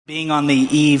Being on the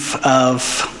eve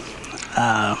of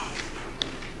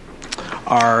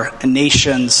our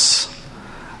nation's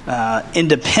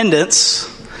independence,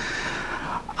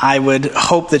 I would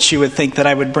hope that you would think that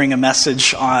I would bring a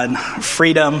message on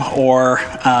freedom or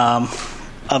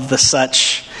of the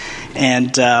such,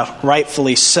 and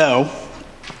rightfully so.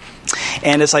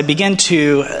 And as I begin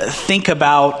to think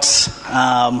about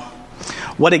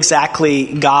what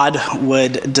exactly God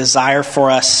would desire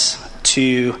for us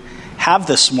to have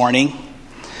this morning,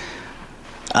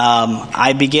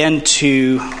 I began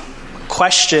to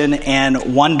question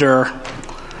and wonder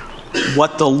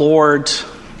what the Lord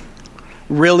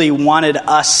really wanted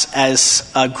us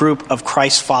as a group of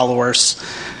Christ followers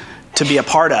to be a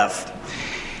part of.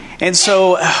 And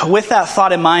so with that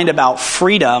thought in mind about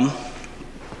freedom,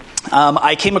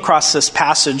 I came across this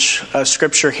passage of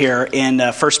scripture here in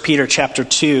 1 Peter chapter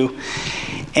 2,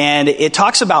 and it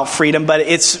talks about freedom, but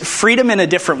it's freedom in a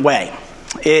different way.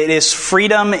 It is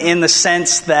freedom in the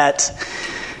sense that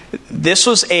this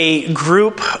was a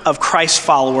group of Christ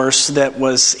followers that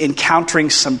was encountering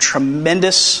some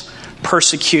tremendous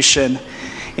persecution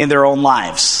in their own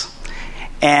lives.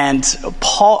 And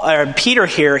Peter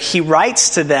here, he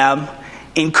writes to them,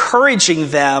 encouraging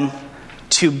them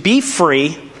to be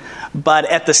free, but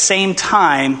at the same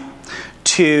time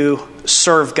to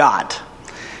serve God.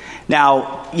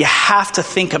 Now, you have to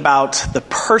think about the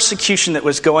persecution that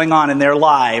was going on in their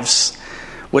lives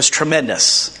was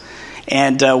tremendous.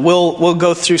 And we'll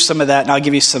go through some of that, and I'll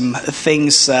give you some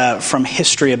things from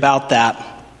history about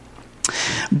that.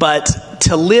 But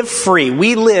to live free,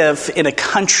 we live in a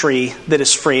country that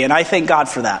is free, and I thank God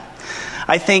for that.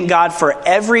 I thank God for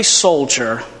every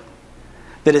soldier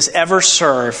that has ever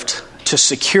served to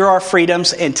secure our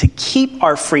freedoms and to keep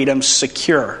our freedoms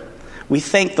secure. We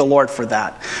thank the Lord for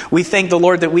that. We thank the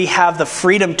Lord that we have the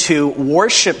freedom to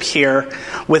worship here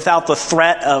without the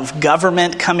threat of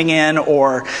government coming in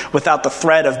or without the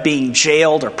threat of being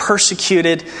jailed or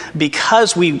persecuted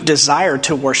because we desire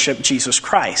to worship Jesus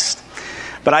Christ.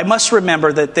 But I must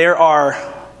remember that there are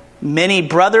many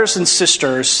brothers and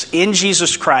sisters in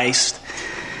Jesus Christ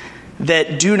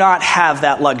that do not have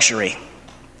that luxury.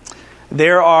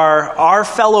 There are our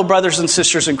fellow brothers and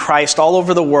sisters in Christ all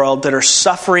over the world that are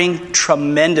suffering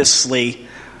tremendously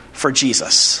for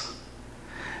Jesus.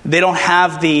 They don't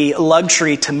have the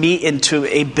luxury to meet into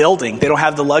a building. They don't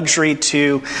have the luxury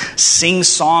to sing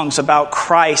songs about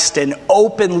Christ and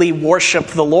openly worship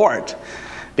the Lord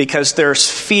because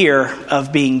there's fear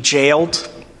of being jailed,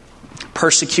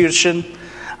 persecution,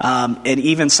 and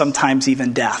even sometimes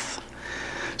even death.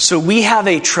 So we have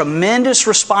a tremendous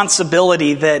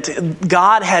responsibility that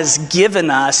God has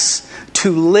given us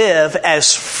to live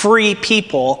as free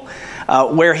people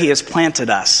where He has planted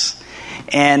us.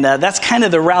 And that's kind of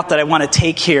the route that I want to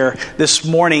take here this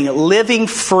morning, living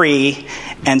free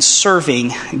and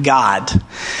serving God.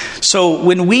 So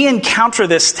when we encounter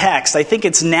this text, I think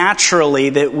it's naturally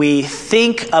that we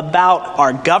think about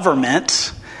our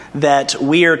government, that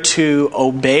we are to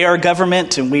obey our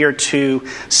government and we are to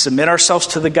submit ourselves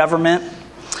to the government.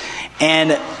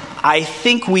 And I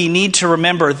think we need to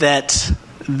remember that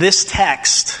this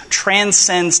text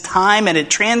transcends time and it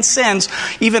transcends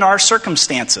even our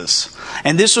circumstances.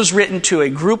 And this was written to a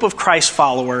group of Christ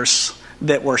followers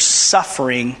that were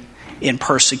suffering in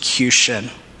persecution.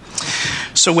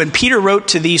 So when Peter wrote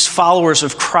to these followers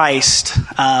of Christ,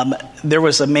 there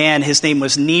was a man, his name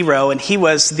was Nero, and he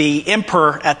was the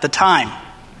emperor at the time.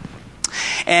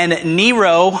 And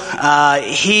Nero,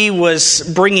 he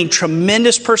was bringing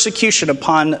tremendous persecution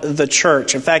upon the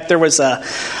church. In fact, there was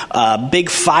a big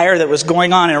fire that was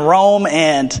going on in Rome,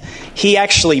 and he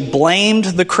actually blamed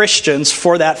the Christians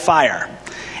for that fire.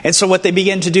 And so what they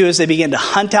began to do is they began to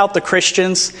hunt out the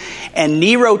Christians, and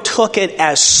Nero took it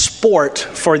as sport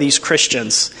for these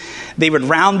Christians. They would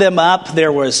round them up.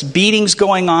 There was beatings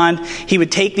going on. He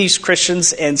would take these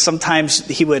Christians, and sometimes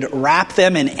he would wrap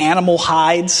them in animal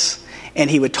hides, and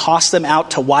he would toss them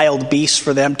out to wild beasts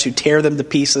for them to tear them to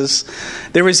pieces.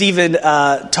 There was even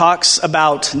talks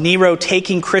about Nero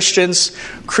taking Christians,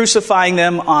 crucifying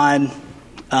them on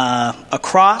a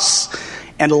cross,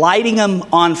 and lighting them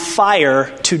on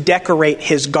fire to decorate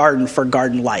his garden for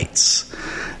garden lights.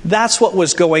 That's what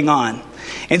was going on.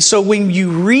 And so when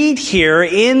you read here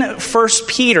in 1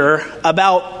 Peter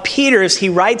about Peter, as he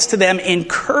writes to them,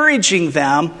 encouraging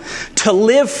them to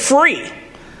live free.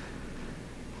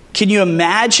 Can you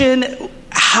imagine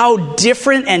how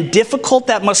different and difficult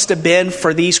that must have been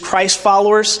for these Christ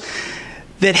followers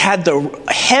that had the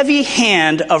heavy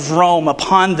hand of Rome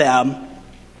upon them?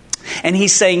 And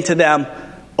he's saying to them,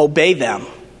 obey them.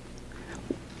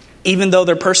 Even though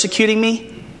they're persecuting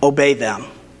me, obey them.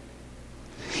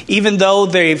 Even though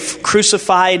they've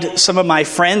crucified some of my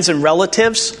friends and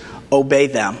relatives, obey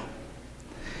them.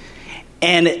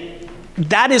 And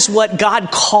that is what God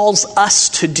calls us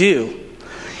to do.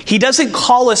 He doesn't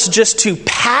call us just to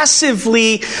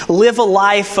passively live a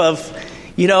life of,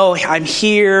 I'm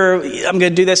here, I'm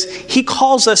going to do this. He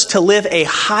calls us to live a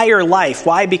higher life.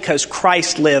 Why? Because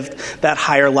Christ lived that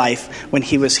higher life when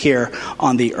he was here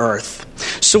on the earth.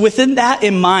 So within that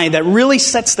in mind, that really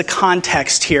sets the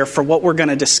context here for what we're going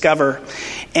to discover.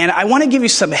 And I want to give you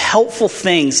some helpful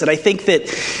things that I think that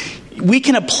we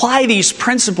can apply these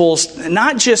principles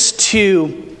not just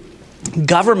to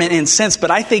government in sense, but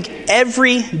I think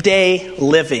everyday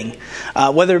living,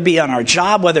 whether it be on our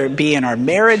job, whether it be in our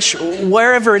marriage,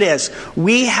 wherever it is,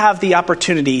 we have the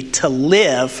opportunity to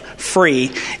live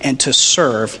free and to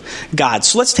serve God.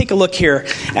 So let's take a look here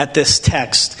at this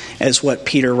text as what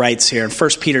Peter writes here in 1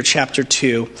 Peter chapter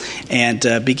 2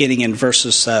 and beginning in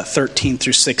verses 13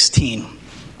 through 16.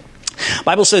 The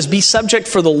Bible says, "Be subject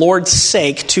for the Lord's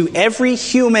sake to every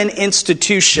human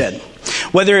institution,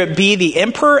 whether it be the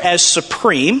emperor as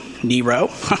supreme,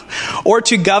 Nero, or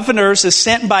to governors as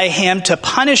sent by him to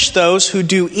punish those who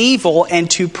do evil and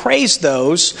to praise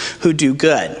those who do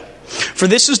good. For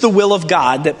this is the will of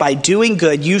God, that by doing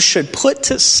good you should put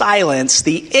to silence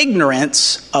the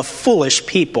ignorance of foolish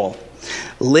people.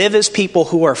 Live as people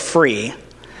who are free,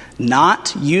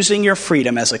 not using your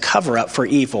freedom as a cover-up for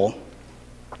evil,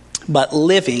 but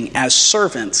living as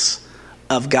servants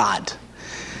of God."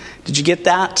 Did you get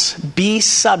that? Be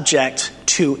subject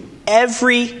to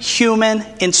every human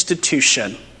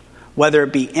institution, whether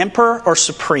it be emperor or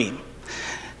supreme.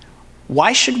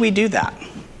 Why should we do that?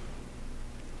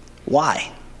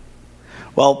 Why?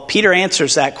 Well, Peter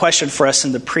answers that question for us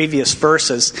in the previous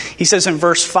verses. He says in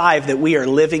verse 5 that we are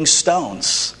living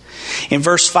stones. In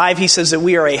verse 5, he says that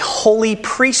we are a holy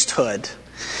priesthood.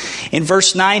 In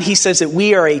verse 9, he says that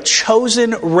we are a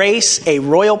chosen race, a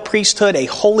royal priesthood, a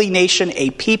holy nation,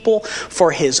 a people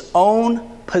for his own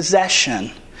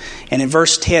possession. And in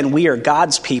verse 10, we are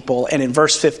God's people. And in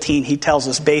verse 15, he tells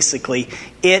us basically,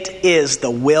 it is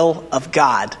the will of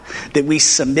God that we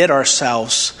submit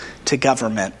ourselves to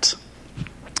government.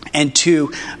 And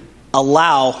to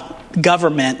allow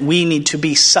government, we need to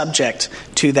be subject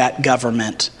to that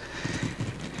government.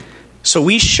 So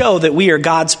we show that we are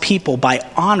God's people by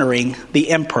honoring the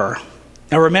emperor.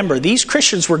 Now remember, these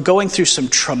Christians were going through some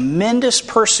tremendous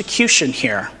persecution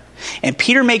here. And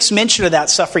Peter makes mention of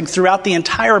that suffering throughout the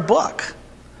entire book.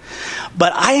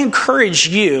 But I encourage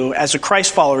you as a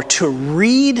Christ follower to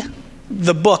read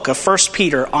the book of 1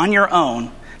 Peter on your own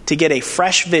to get a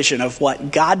fresh vision of what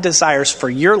God desires for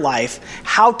your life,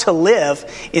 how to live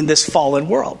in this fallen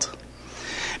world.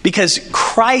 Because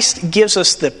Christ gives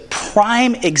us the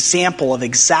prime example of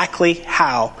exactly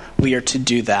how we are to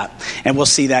do that. And we'll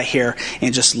see that here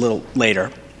in just a little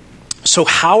later. So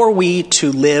how are we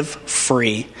to live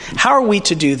free? How are we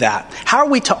to do that? How are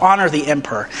we to honor the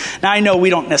emperor? Now, I know we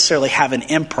don't necessarily have an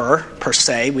emperor per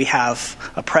se. We have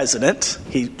a president.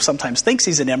 He sometimes thinks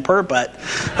he's an emperor, but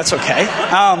that's okay.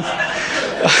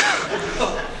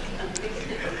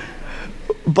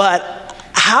 But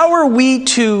how are we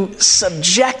to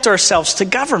subject ourselves to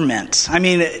government? I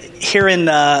mean, here in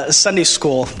Sunday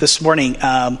school this morning,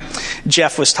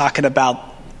 Jeff was talking about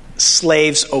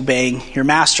slaves obeying your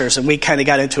masters. And we kind of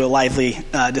got into a lively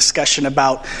discussion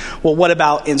about, well, what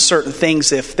about in certain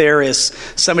things if there is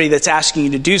somebody that's asking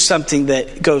you to do something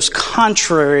that goes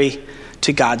contrary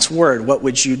to God's word? What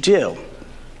would you do?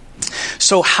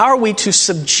 So how are we to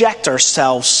subject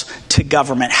ourselves to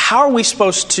government? How are we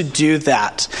supposed to do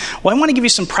that? Well, I want to give you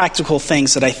some practical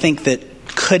things that I think that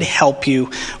could help you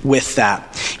with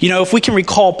that. You know, if we can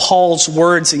recall Paul's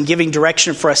words in giving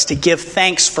direction for us to give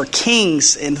thanks for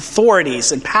kings and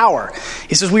authorities and power,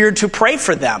 he says we are to pray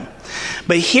for them.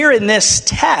 But here in this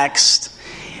text,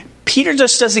 Peter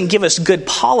just doesn't give us good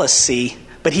policy,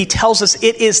 but he tells us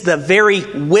it is the very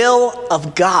will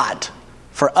of God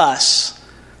for us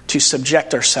to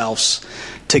subject ourselves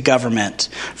to government.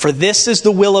 For this is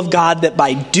the will of God, that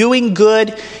by doing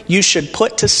good you should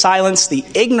put to silence the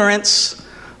ignorance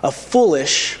of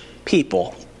foolish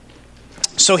people.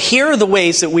 So here are the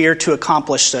ways that we are to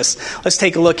accomplish this. Let's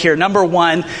take a look here. Number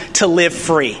one, to live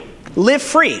free. Live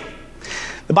free.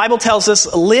 The Bible tells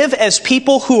us, live as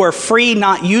people who are free,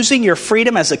 not using your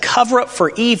freedom as a cover-up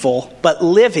for evil, but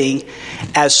living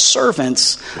as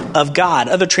servants of God.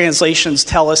 Other translations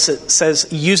tell us, it says,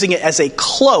 using it as a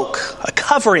cloak, a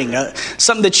covering,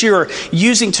 something that you're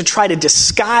using to try to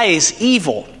disguise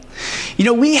evil. You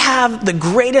know, we have the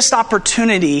greatest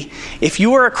opportunity, if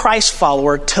you are a Christ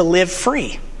follower, to live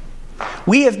free.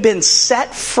 We have been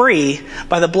set free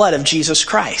by the blood of Jesus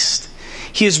Christ.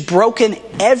 He has broken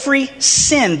every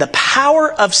sin. The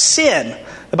power of sin,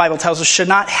 the Bible tells us, should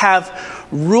not have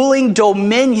ruling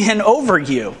dominion over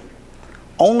you,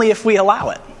 only if we allow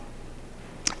it.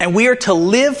 And we are to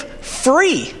live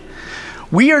free.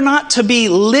 We are not to be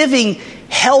living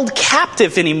held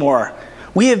captive anymore.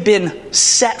 We have been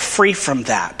set free from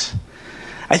that.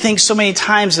 I think so many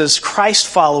times as Christ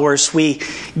followers, we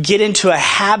get into a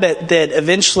habit that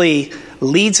eventually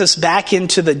leads us back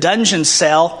into the dungeon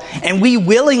cell, and we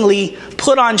willingly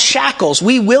put on shackles.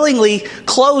 We willingly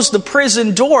close the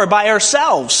prison door by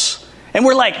ourselves. And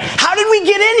we're like, how did we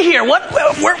get in here? Where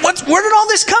did all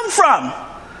this come from?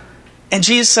 And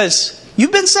Jesus says,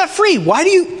 you've been set free. Why do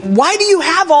you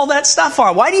have all that stuff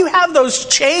on? Why do you have those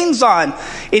chains on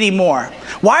anymore?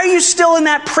 Why are you still in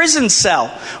that prison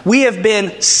cell? We have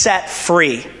been set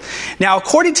free. Now,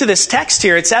 according to this text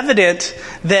here, it's evident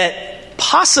that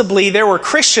possibly there were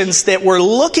Christians that were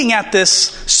looking at this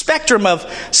spectrum of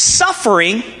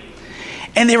suffering,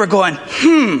 and they were going,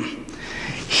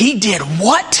 he did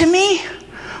what to me?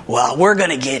 Well, we're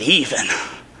going to get even.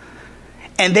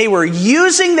 And they were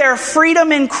using their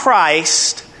freedom in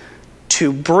Christ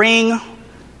to bring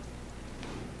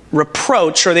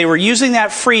reproach, or they were using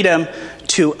that freedom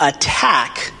to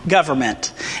attack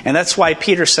government. And that's why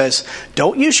Peter says,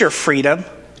 don't use your freedom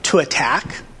to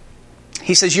attack.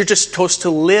 He says you're just supposed to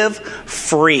live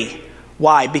free.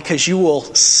 Why? Because you will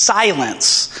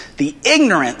silence the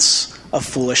ignorance of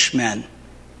foolish men.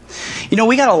 You know,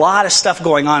 we got a lot of stuff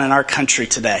going on in our country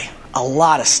today. A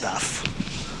lot of stuff.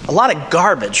 A lot of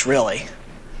garbage, really.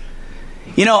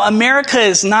 You know, America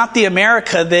is not the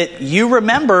America that you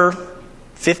remember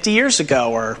 50 years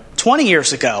ago or 20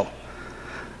 years ago.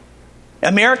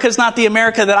 America is not the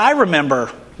America that I remember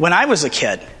when I was a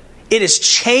kid. It has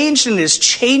changed and is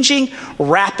changing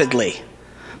rapidly.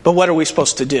 But what are we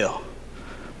supposed to do?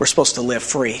 We're supposed to live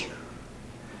free.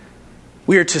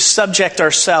 We are to subject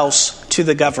ourselves to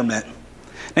the government.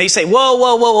 Now you say,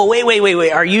 whoa,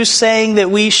 wait. Are you saying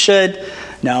that we should...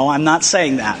 No, I'm not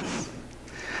saying that.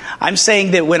 I'm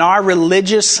saying that when our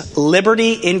religious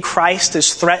liberty in Christ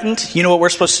is threatened, you know what we're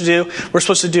supposed to do? We're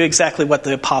supposed to do exactly what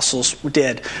the apostles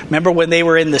did. Remember when they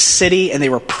were in the city and they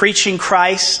were preaching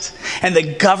Christ, and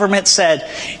the government said,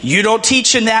 you don't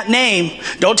teach in that name.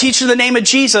 Don't teach in the name of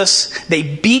Jesus. They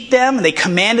beat them. They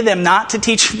commanded them not to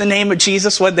teach in the name of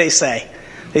Jesus. What did they say?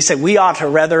 They said, we ought to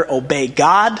rather obey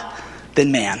God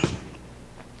than man.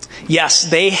 Yes,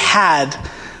 they had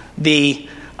the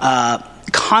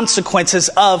consequences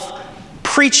of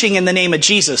preaching in the name of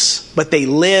Jesus, but they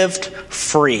lived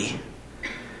free.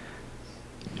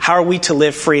 How are we to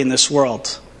live free in this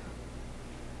world?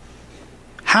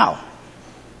 How?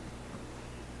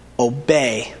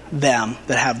 Obey them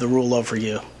that have the rule over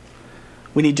you.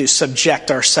 We need to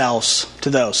subject ourselves to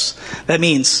those. That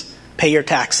means pay your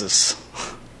taxes.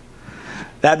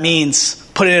 That means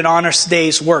put in an honest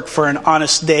day's work for an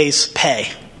honest day's pay.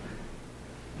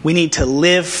 We need to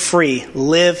live free,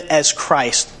 live as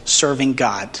Christ, serving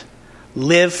God.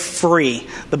 Live free,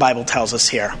 the Bible tells us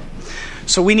here.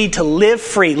 So we need to live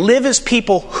free, live as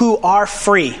people who are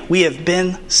free. We have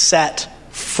been set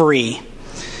free.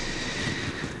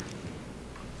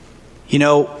 You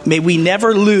know, may we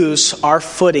never lose our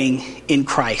footing in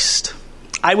Christ.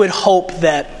 I would hope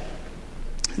that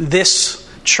this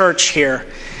church here,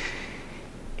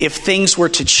 if things were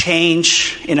to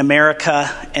change in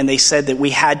America and they said that we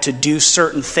had to do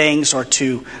certain things or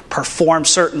to perform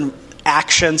certain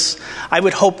actions, I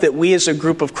would hope that we as a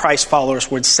group of Christ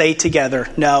followers would say together,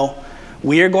 no,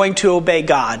 we are going to obey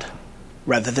God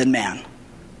rather than man.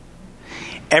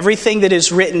 Everything that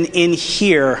is written in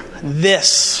here,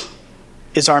 this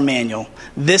is our manual.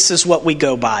 This is what we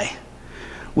go by.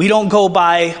 We don't go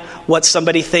by what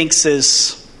somebody thinks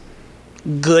is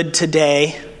good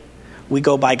today. We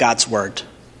go by God's word.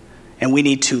 And we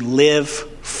need to live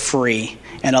free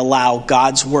and allow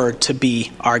God's word to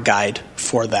be our guide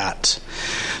for that.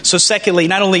 So secondly,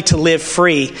 not only to live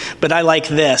free, but I like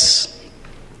this.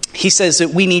 He says that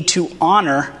we need to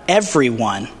honor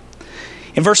everyone.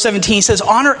 In verse 17, he says,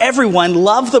 honor everyone,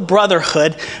 love the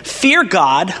brotherhood, fear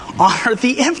God, honor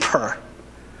the emperor.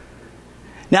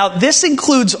 Now, this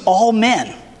includes all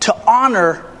men, to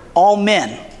honor all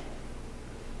men.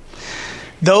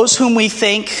 Those whom we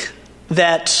think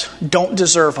that don't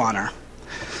deserve honor.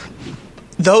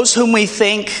 Those whom we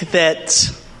think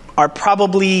that are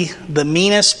probably the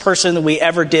meanest person that we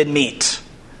ever did meet.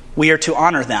 We are to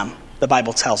honor them, the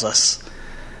Bible tells us.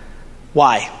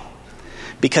 Why?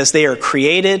 Because they are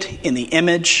created in the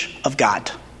image of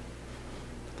God.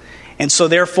 And so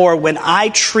therefore, when I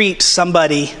treat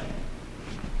somebody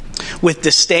with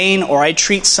disdain, or I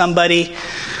treat somebody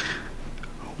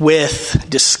with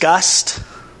disgust,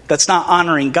 that's not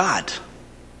honoring God.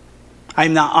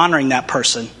 I'm not honoring that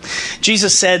person.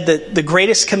 Jesus said that the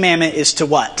greatest commandment is to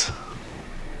what?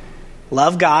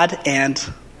 Love God and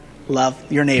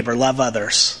love your neighbor, love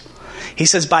others. He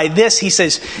says by this, he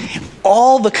says,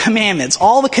 all the commandments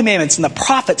and the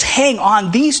prophets hang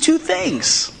on these two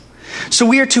things. So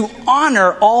we are to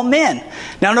honor all men.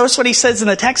 Now notice what he says in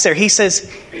the text there. He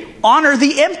says, honor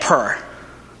the emperor.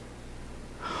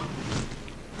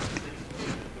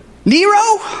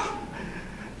 Nero?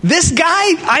 This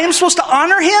guy, I am supposed to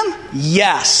honor him?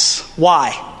 Yes.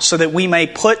 Why? So that we may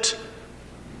put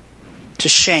to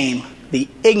shame the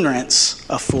ignorance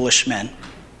of foolish men.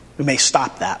 We may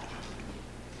stop that.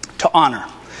 To honor.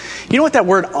 You know what that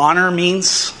word honor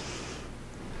means?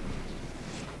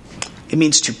 It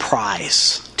means to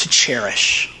prize, to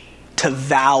cherish, to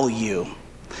value.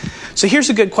 So here's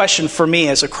a good question for me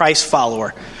as a Christ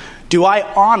follower. Do I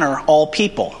honor all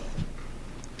people?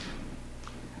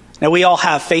 Now we all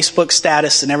have Facebook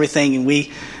status and everything, and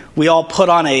we all put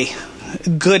on a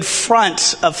good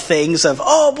front of things of,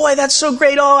 oh boy, that's so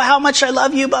great, oh, how much I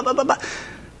love you, blah, blah, blah, blah.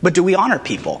 But do we honor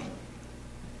people?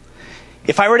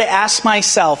 If I were to ask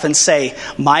myself and say,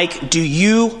 Mike, do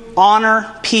you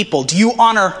honor people? Do you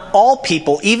honor all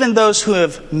people, even those who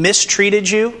have mistreated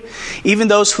you, even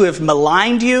those who have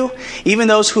maligned you, even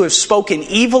those who have spoken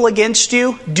evil against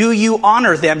you? Do you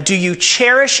honor them? Do you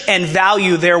cherish and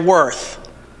value their worth?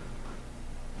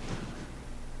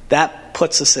 That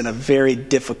puts us in a very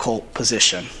difficult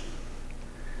position.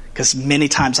 Because many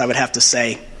times I would have to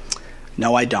say,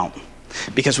 no, I don't.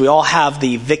 Because we all have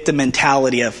the victim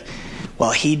mentality of,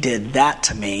 well, he did that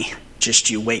to me, just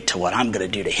you wait till what I'm going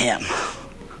to do to him.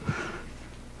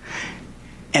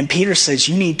 And Peter says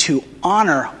you need to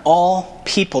honor all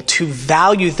people, to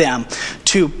value them,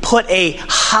 to put a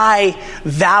high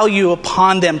value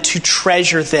upon them, to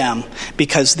treasure them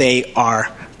because they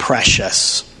are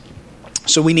precious.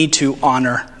 So we need to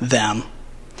honor them.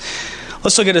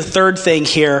 Let's look at a third thing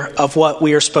here of what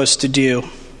we are supposed to do.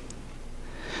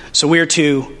 So we are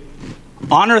to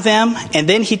honor them, and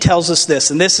then he tells us this,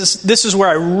 and this is where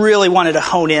I really wanted to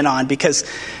hone in on, because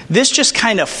this just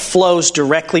kind of flows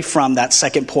directly from that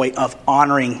second point of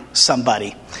honoring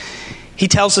somebody. He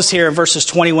tells us here in verses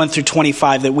 21 through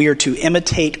 25 that we are to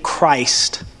imitate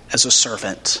Christ as a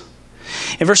servant.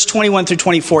 In verse 21 through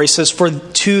 24, he says, for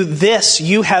to this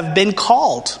you have been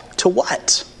called. To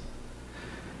what?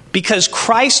 Because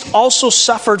Christ also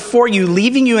suffered for you,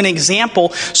 leaving you an example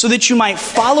so that you might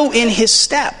follow in his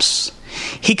steps.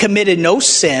 He committed no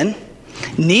sin,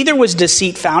 neither was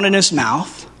deceit found in his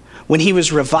mouth. When he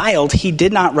was reviled, he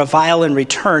did not revile in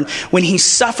return. When he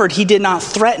suffered, he did not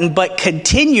threaten, but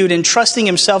continued entrusting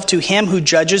himself to him who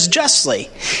judges justly.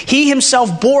 He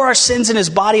himself bore our sins in his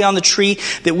body on the tree,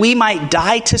 that we might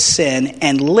die to sin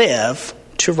and live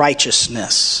to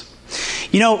righteousness.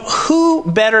 You know, who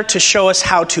better to show us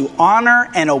how to honor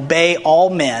and obey all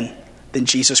men than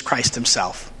Jesus Christ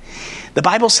himself? The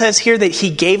Bible says here that he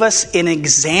gave us an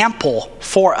example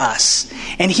for us.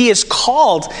 And he is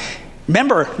called,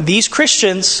 remember, these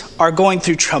Christians are going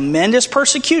through tremendous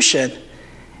persecution.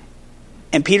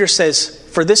 And Peter says,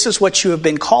 for this is what you have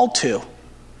been called to.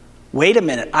 Wait a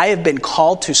minute, I have been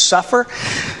called to suffer.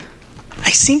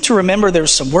 I seem to remember there were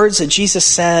some words that Jesus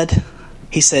said.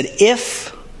 He said,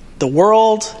 if the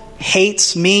world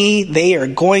hates me, they are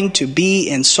going to be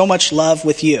in so much love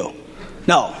with you.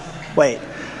 No, wait.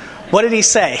 What did he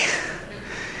say?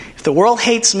 If the world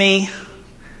hates me,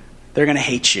 they're going to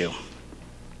hate you.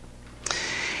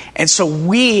 And so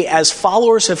we, as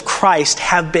followers of Christ,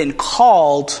 have been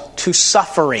called to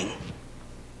suffering.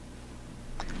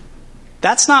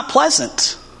 That's not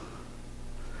pleasant.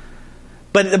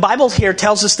 But the Bible here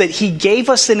tells us that he gave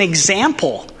us an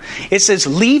example. It says,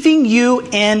 leaving you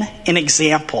in an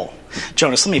example.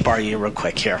 Jonas, let me borrow you real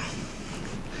quick here.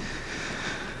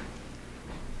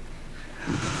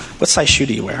 What size shoe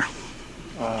do you wear?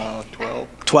 12.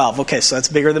 12. Okay, so that's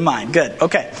bigger than mine. Good.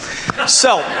 Okay.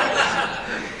 So,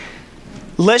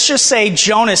 let's just say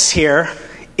Jonas here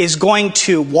is going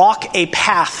to walk a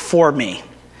path for me.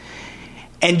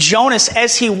 And Jonas,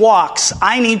 as he walks,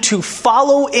 I need to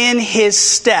follow in his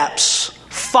steps,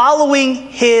 following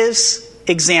his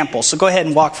example. So go ahead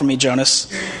and walk for me,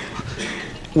 Jonas.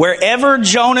 Wherever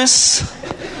Jonas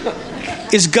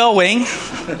is going,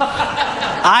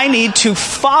 I need to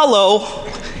follow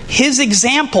his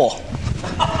example.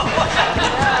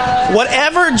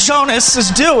 Whatever Jonas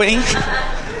is doing,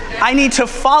 I need to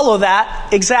follow that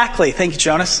exactly. Thank you,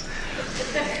 Jonas.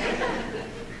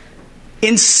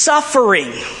 In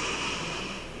suffering,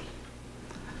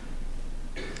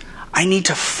 I need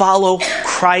to follow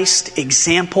Christ's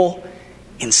example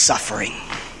in suffering.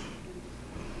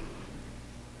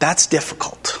 That's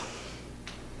difficult.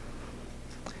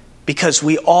 Because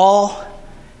we all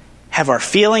have our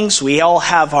feelings, we all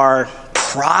have our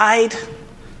pride.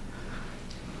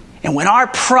 And when our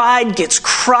pride gets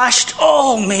crushed,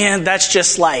 oh man, that's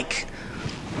just like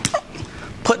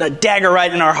putting a dagger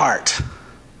right in our heart.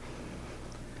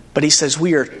 But he says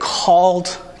we are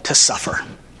called to suffer.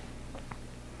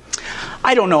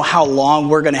 I don't know how long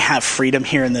we're going to have freedom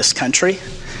here in this country.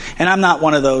 And I'm not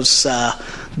one of those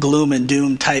gloom and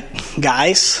doom type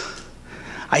guys.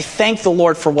 I thank the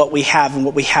Lord for what we have and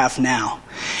what we have now.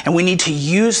 And we need to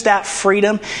use that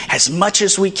freedom as much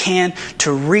as we can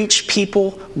to reach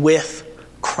people with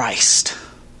Christ.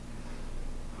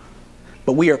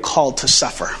 But we are called to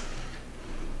suffer.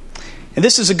 And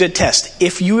this is a good test.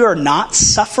 If you are not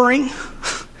suffering,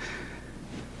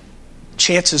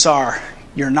 chances are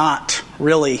you're not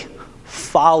really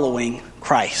following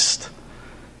Christ.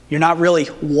 You're not really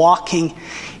walking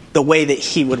the way that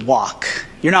he would walk.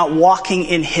 You're not walking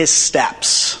in his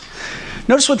steps.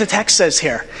 Notice what the text says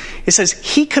here. It says,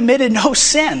 he committed no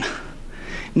sin.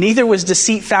 Neither was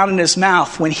deceit found in his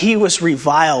mouth. When he was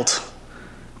reviled,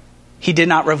 he did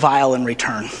not revile in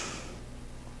return.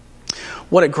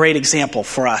 What a great example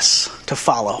for us to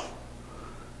follow.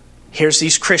 Here's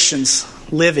these Christians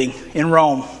living in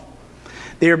Rome.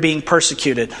 They are being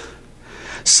persecuted.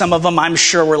 Some of them, I'm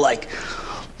sure, were like,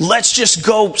 let's just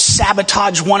go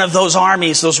sabotage one of those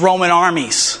armies, those Roman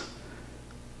armies.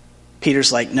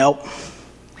 Peter's like, nope.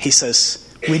 He says,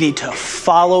 we need to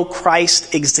follow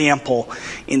Christ's example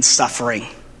in suffering.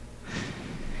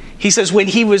 He says, when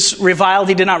he was reviled,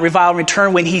 he did not revile in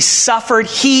return. When he suffered,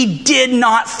 he did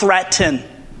not threaten,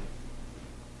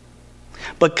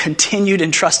 but continued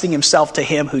entrusting himself to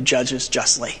him who judges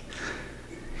justly.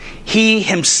 He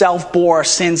himself bore our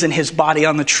sins in his body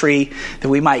on the tree, that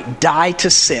we might die to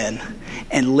sin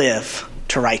and live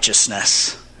to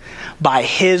righteousness. By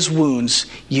his wounds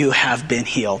you have been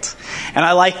healed. And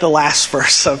I like the last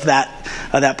verse of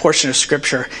that portion of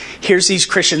Scripture. Here's these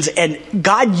Christians, and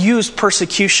God used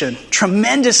persecution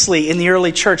tremendously in the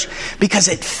early church because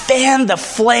it fanned the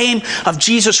flame of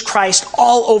Jesus Christ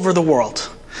all over the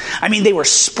world. I mean, they were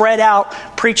spread out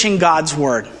preaching God's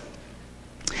word.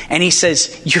 And he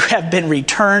says, you have been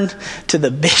returned to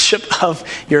the bishop of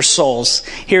your souls.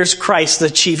 Here's Christ, the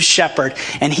chief shepherd,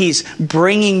 and he's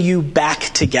bringing you back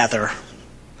together.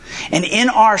 And in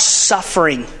our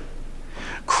suffering,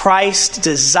 Christ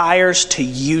desires to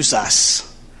use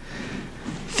us.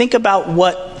 Think about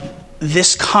what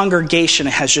this congregation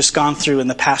has just gone through in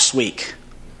the past week.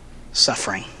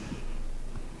 Suffering.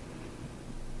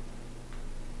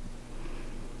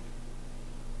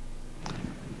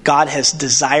 God has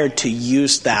desired to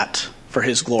use that for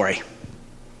his glory.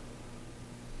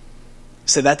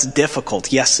 So that's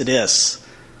difficult. Yes, it is.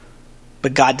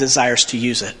 But God desires to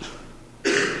use it.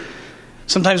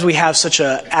 Sometimes we have such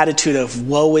an attitude of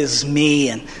woe is me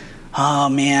and oh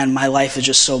man, my life is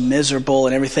just so miserable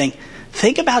and everything.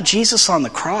 Think about Jesus on the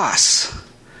cross.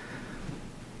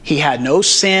 He had no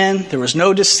sin. There was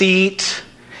no deceit.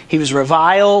 He was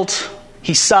reviled.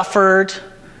 He suffered.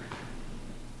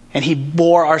 And he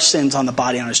bore our sins on the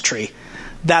body on his tree.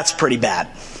 That's pretty bad.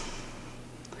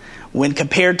 When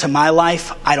compared to my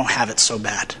life, I don't have it so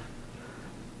bad.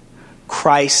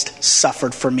 Christ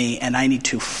suffered for me, and I need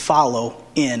to follow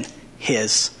in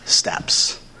his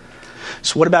steps.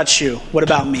 So what about you? What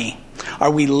about me?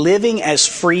 Are we living as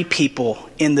free people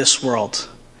in this world?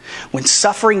 When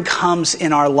suffering comes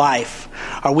in our life,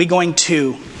 are we going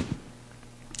to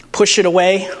push it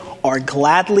away or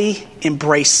gladly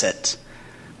embrace it?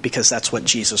 Because that's what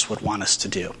Jesus would want us to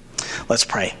do. Let's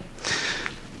pray.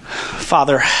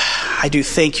 Father, I do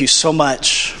thank you so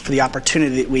much for the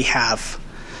opportunity that we have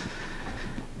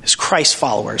as Christ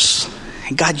followers.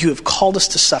 And God, you have called us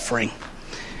to suffering.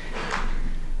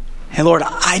 And Lord,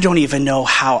 I don't even know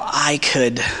how I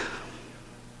could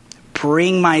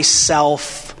bring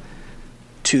myself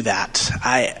to that.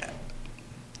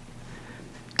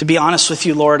 To be honest with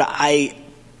you, Lord, I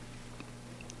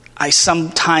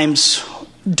sometimes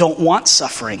don't want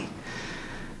suffering.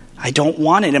 I don't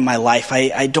want it in my life.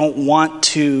 I don't want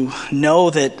to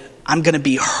know that I'm going to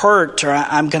be hurt or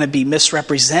I'm going to be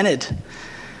misrepresented.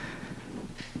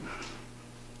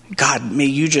 God, may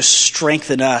you just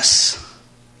strengthen us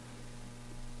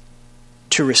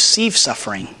to receive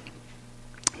suffering.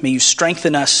 May you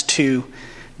strengthen us to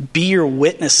be your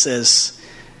witnesses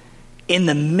in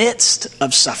the midst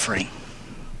of suffering.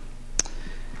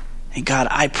 And God,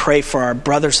 I pray for our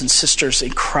brothers and sisters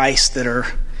in Christ that are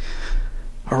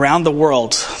around the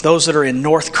world, those that are in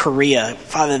North Korea,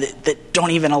 Father, that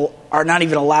are not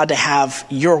even allowed to have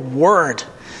your word.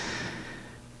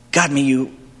 God, may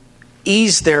you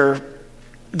ease their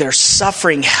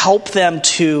suffering, help them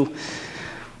to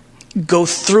go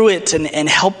through it and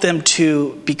help them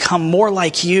to become more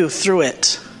like you through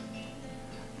it.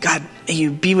 God, may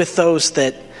you be with those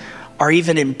that are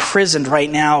even imprisoned right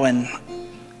now and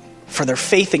for their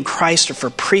faith in Christ or for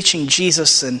preaching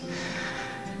Jesus. And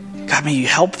God, may you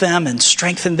help them and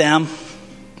strengthen them.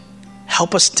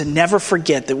 Help us to never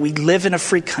forget that we live in a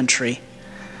free country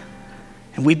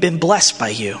and we've been blessed by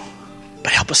you.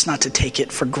 But help us not to take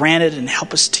it for granted and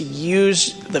help us to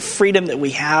use the freedom that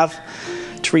we have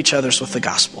to reach others with the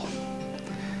gospel.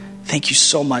 Thank you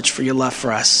so much for your love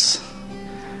for us.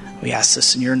 We ask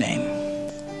this in your name.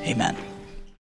 Amen.